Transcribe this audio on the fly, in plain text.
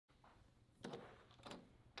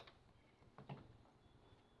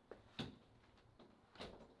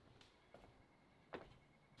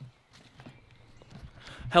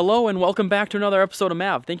Hello and welcome back to another episode of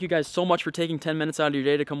Mav. Thank you guys so much for taking 10 minutes out of your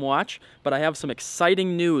day to come watch, but I have some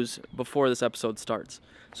exciting news before this episode starts.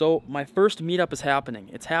 So my first meetup is happening.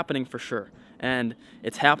 It's happening for sure. And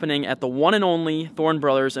it's happening at the one and only Thorne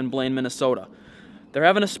Brothers in Blaine, Minnesota. They're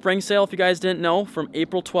having a spring sale, if you guys didn't know, from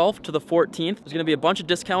April 12th to the 14th. There's gonna be a bunch of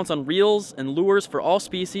discounts on reels and lures for all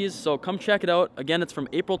species, so come check it out. Again, it's from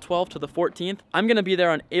April 12th to the 14th. I'm gonna be there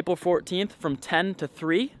on April 14th from 10 to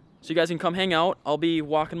 3. So you guys can come hang out. I'll be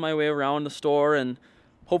walking my way around the store and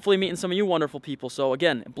hopefully meeting some of you wonderful people. So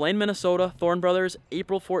again, Blaine, Minnesota, Thorne Brothers,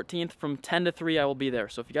 April 14th from 10 to 3, I will be there.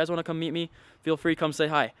 So if you guys want to come meet me, feel free to come say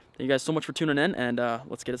hi. Thank you guys so much for tuning in, and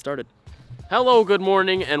let's get it started. Hello, good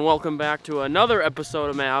morning, and welcome back to another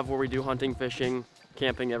episode of Mav, where we do hunting, fishing,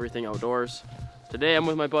 camping, everything outdoors. Today I'm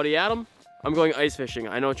with my buddy Adam. I'm going ice fishing.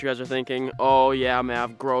 I know what you guys are thinking. Oh yeah,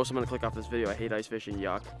 Mav, gross. I'm gonna click off this video. I hate ice fishing,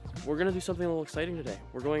 yuck. We're gonna do something a little exciting today.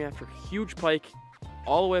 We're going after huge pike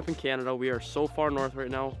all the way up in Canada. We are so far north right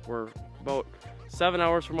now. We're about 7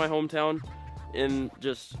 hours from my hometown in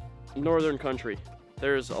just northern country.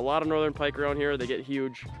 There's a lot of northern pike around here. They get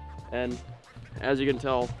huge, and as you can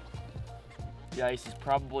tell, the ice is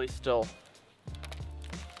probably still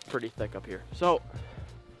pretty thick up here. So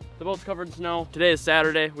the boat's covered in snow. Today is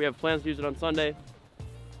Saturday. We have plans to use it on Sunday,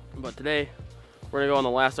 but today we're gonna go on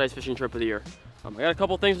the last ice fishing trip of the year. I got a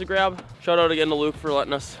couple things to grab. Shout out again to Luke for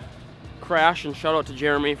letting us crash, and shout out to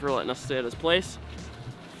Jeremy for letting us stay at his place.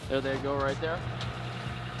 There they go right there.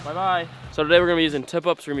 Bye-bye. So today we're gonna be using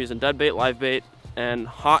tip-ups, we're gonna be using dead bait, live bait, and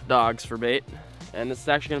hot dogs for bait. And this is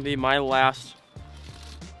actually gonna be my last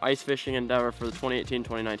ice fishing endeavor for the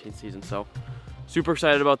 2018-2019 season. So super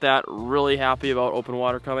excited about that, really happy about open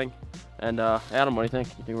water coming. And Adam, what do you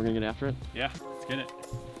think? You think we're gonna get after it? Yeah, let's get it.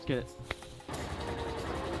 Let's get it.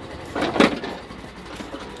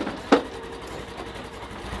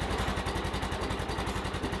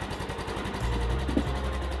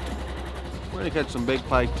 We're gonna catch some big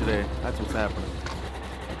pike today. That's what's happening.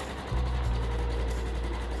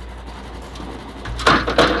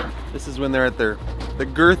 This is when they're at the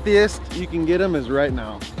girthiest you can get them is right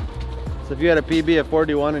now. So if you had a PB at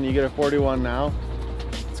 41 and you get a 41 now,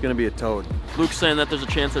 it's gonna be a toad. Luke's saying that there's a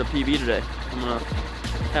chance at a PB today. I'm gonna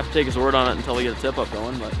have to take his word on it until we get a tip up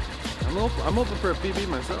going, but I'm open for a PB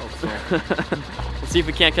myself. So. Let's see if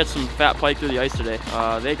we can't catch some fat pike through the ice today.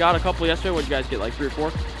 They got a couple yesterday. What'd you guys get, like 3 or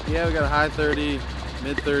 4? Yeah, we got a high 30,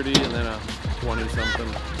 mid 30, and then a 20 something.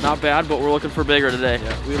 Not bad, but we're looking for bigger today.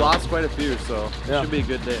 Yeah, we lost quite a few, so yeah. It should be a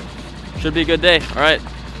good day. Should be a good day. All right,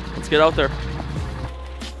 let's get out there.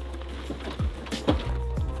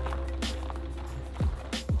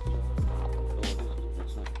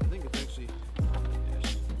 I think it's actually...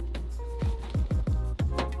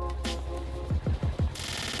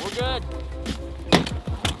 We're good.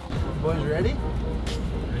 Boys ready?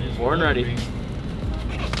 Born ready.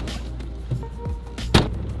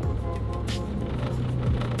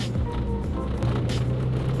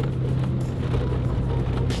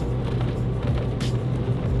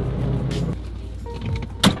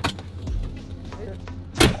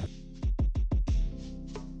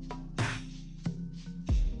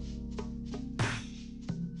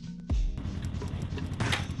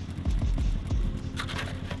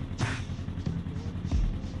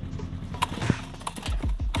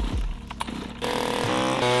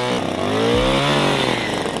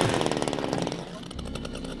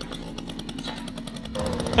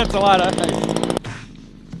 That's a lot of ice.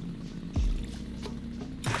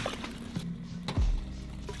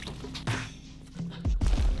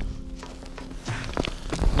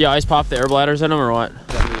 Yeah, ice pop the air bladders in them or what?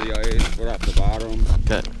 Under the ice, we're off the bottom.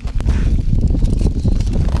 Okay.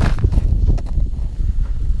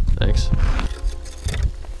 Thanks.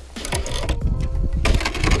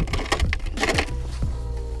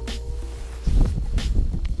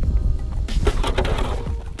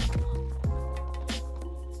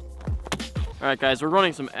 Alright guys, we're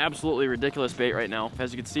running some absolutely ridiculous bait right now.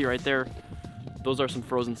 As you can see right there, those are some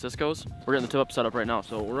frozen Cisco's. We're getting the tip-up set up right now.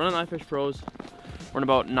 So we're running iFish Pros. We're in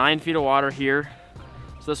about 9 feet of water here.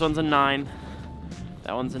 So this one's a 9,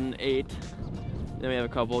 that one's an 8. Then we have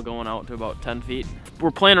a couple going out to about 10 feet.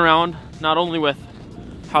 We're playing around not only with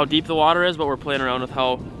how deep the water is, but we're playing around with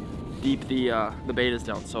how deep the bait is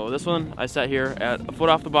down. So this one I set here at a foot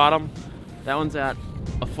off the bottom. That one's at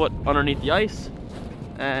a foot underneath the ice.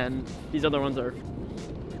 And these other ones are,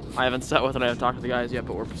 I haven't set with it, I haven't talked to the guys yet,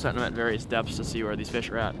 but we're setting them at various depths to see where these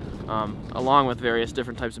fish are at, along with various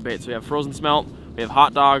different types of baits. So we have frozen smelt, we have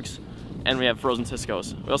hot dogs, and we have frozen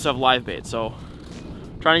Cisco's. We also have live bait, so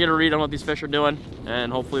trying to get a read on what these fish are doing,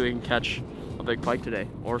 and hopefully we can catch a big pike today,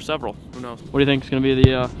 or several, who knows. What do you think is going to be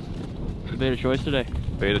the bait of choice today?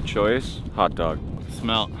 Bait of choice, hot dog.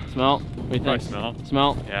 Smell. Smell? What do you think? Smell.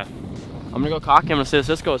 Smell? Yeah. I'm gonna go cocky. I'm gonna say the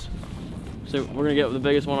Cisco's. So we're gonna get the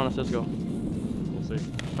biggest one on a Cisco. We'll see.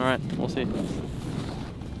 All right, we'll see.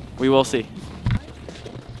 We will see.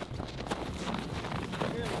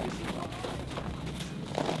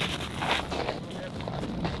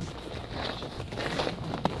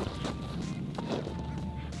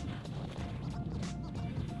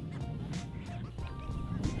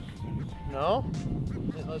 No?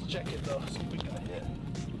 Yeah, let's check it though. See if we got a hit.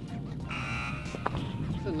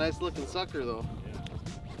 It's a nice looking sucker though.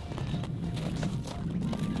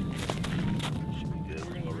 Should be good.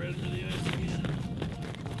 We're gonna go right under the ice again.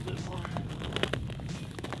 A bit more.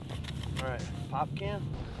 Alright, pop can.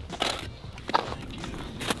 Thank you.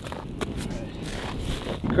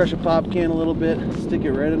 Alright. Crush a pop can a little bit, stick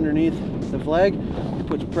it right underneath the flag. It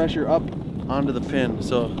puts pressure up onto the pin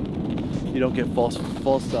so you don't get false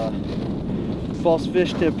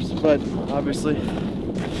fish tips, but obviously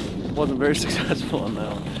wasn't very successful on that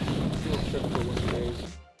one.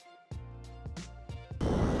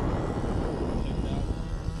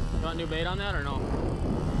 You want new bait on that or no?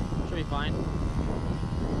 Should be fine.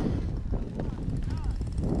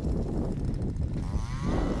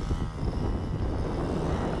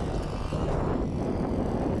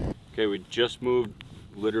 Okay, we just moved,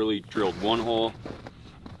 literally drilled one hole,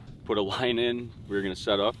 put a line in, we were gonna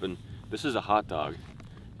set up, and this is a hot dog,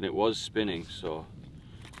 and it was spinning, so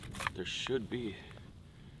there should be.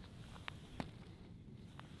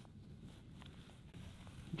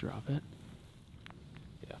 Drop it.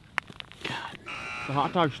 Yeah. God, the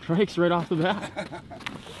hot dog strikes right off the bat.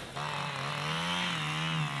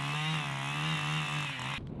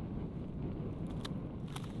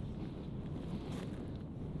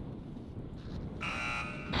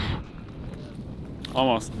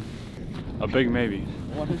 Almost. A big maybe.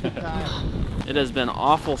 It has been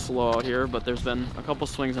awful slow out here, but there's been a couple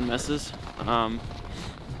swings and misses.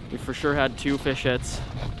 We for sure had 2 fish hits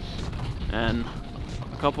and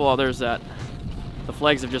a couple others that the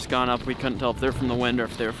flags have just gone up. We couldn't tell if they're from the wind or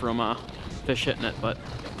if they're from fish hitting it, but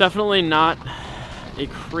definitely not a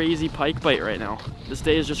crazy pike bite right now. This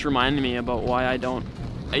day is just reminding me about why I don't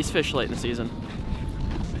ice fish late in the season.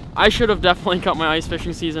 I should have definitely cut my ice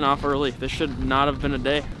fishing season off early. This should not have been a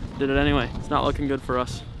day. Did it anyway. It's not looking good for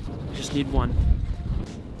us. We just need one.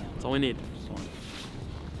 That's all we need.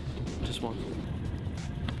 Just one.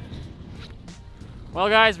 Well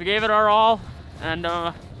guys, we gave it our all and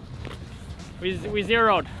we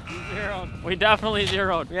zeroed. We definitely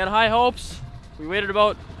zeroed. We had high hopes. We waited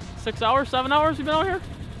about 6 hours, 7 hours we've been out here?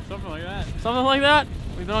 Something like that. Something like that.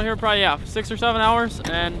 We've been out here probably, yeah, 6 or 7 hours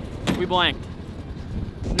and we blanked.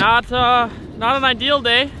 Not an ideal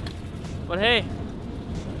day, but hey,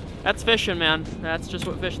 that's fishing, man. That's just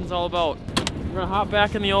what fishing's all about. We're gonna hop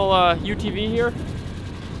back in the old UTV here.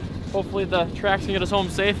 Hopefully the tracks can get us home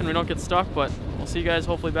safe and we don't get stuck, but we'll see you guys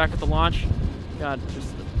hopefully back at the launch. God,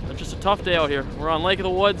 just a tough day out here. We're on Lake of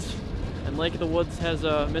the Woods, and Lake of the Woods has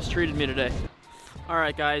mistreated me today. All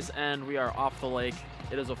right, guys, and we are off the lake.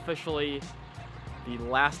 It is officially the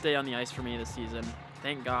last day on the ice for me this season.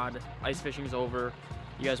 Thank God, ice fishing's over.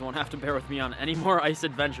 You guys won't have to bear with me on any more ice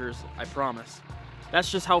adventures, I promise.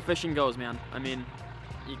 That's just how fishing goes, man. I mean,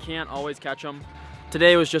 you can't always catch them.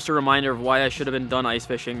 Today was just a reminder of why I should have been done ice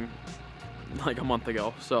fishing like a month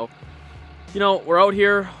ago. So, you know, we're out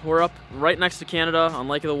here, we're up right next to Canada on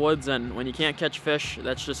Lake of the Woods, and when you can't catch fish,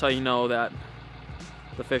 that's just how you know that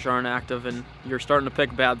the fish aren't active and you're starting to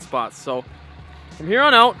pick bad spots. So, from here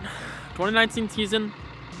on out, 2019 season,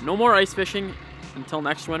 no more ice fishing until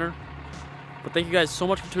next winter. But thank you guys so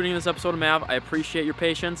much for tuning in this episode of Mav. I appreciate your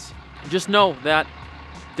patience. Just know that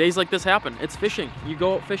days like this happen. It's fishing. You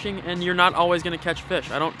go out fishing and you're not always going to catch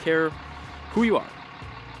fish. I don't care who you are.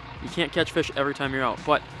 You can't catch fish every time you're out.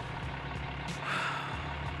 But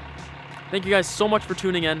thank you guys so much for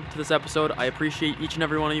tuning in to this episode. I appreciate each and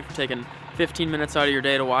every one of you for taking 15 minutes out of your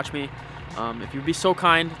day to watch me. If you'd be so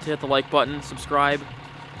kind to hit the like button, subscribe,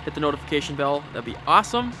 hit the notification bell, that'd be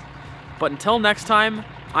awesome. But until next time,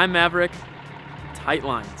 I'm Mavrik. Tight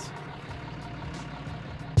lines.